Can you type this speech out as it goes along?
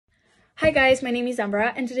Hi guys, my name is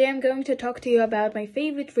Ambra and today I'm going to talk to you about my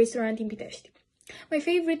favorite restaurant in Pitești. My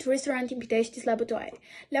favorite restaurant in Pitești is Butoaie.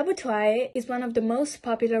 Butoaie is one of the most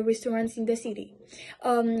popular restaurants in the city.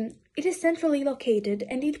 It is centrally located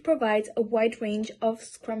and it provides a wide range of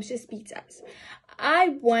scrumptious pizzas.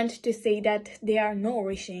 I want to say that they are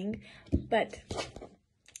nourishing, but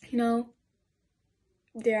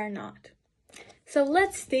they are not. So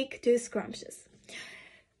let's stick to scrumptious.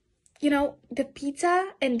 The pizza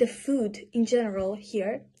and the food in general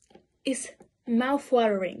here is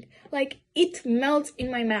mouth-watering. Like, it melts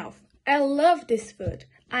in my mouth. I love this food.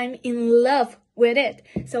 I'm in love with it.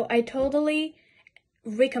 So I totally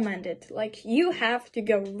recommend it. Like, you have to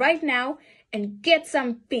go right now and get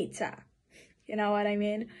some pizza. You know what I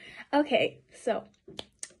mean? Okay, so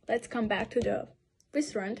let's come back to the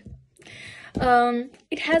restaurant.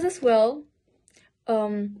 It has as well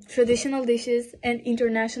traditional dishes and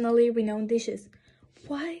internationally renowned dishes.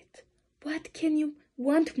 What can you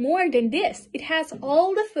want more than this? It has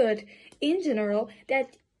all the food in general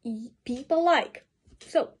that people like.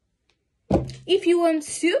 So if you want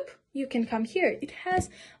soup, you can come here. It has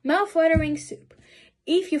mouth-watering soup.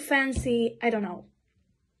 If you fancy, I don't know,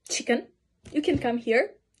 chicken, you can come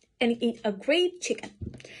here and eat a great chicken.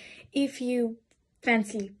 If you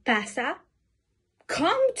fancy pasta,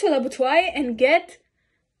 come to Butoaie and get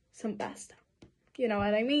some pasta. You know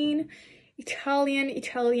what I mean?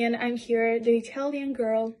 Italian, I'm here, the Italian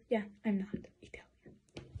girl. Yeah, I'm not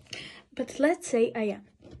Italian. But let's say I am.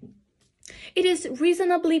 It is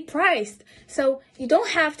reasonably priced, so you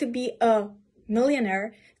don't have to be a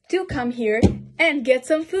millionaire to come here and get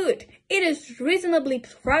some food. It is reasonably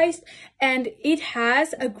priced and it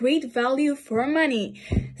has a great value for money.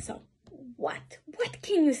 So what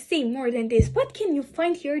can you say more than this? What can you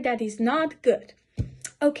find here that is not good?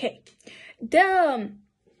 Okay, the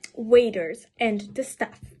waiters and the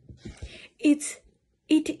staff. It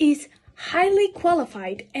is highly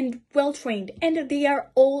qualified and well trained, and they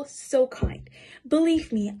are all so kind.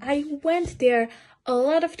 Believe me, I went there a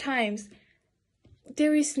lot of times.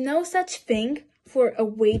 There is no such thing for a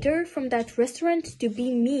waiter from that restaurant to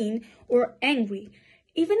be mean or angry.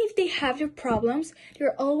 Even if they have their problems,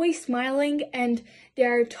 they're always smiling and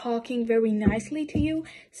they're talking very nicely to you.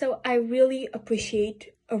 So I really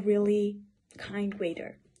appreciate a really kind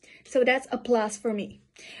waiter. So that's a plus for me.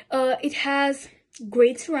 It has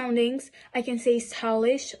great surroundings. I can say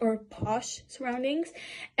stylish or posh surroundings.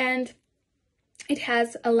 And it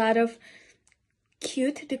has a lot of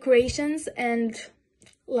cute decorations and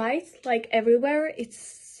lights like everywhere. It's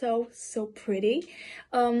so pretty.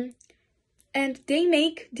 And they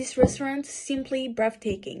make this restaurant simply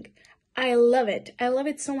breathtaking. I love it. I love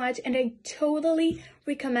it so much, and I totally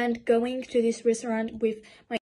recommend going to this restaurant with my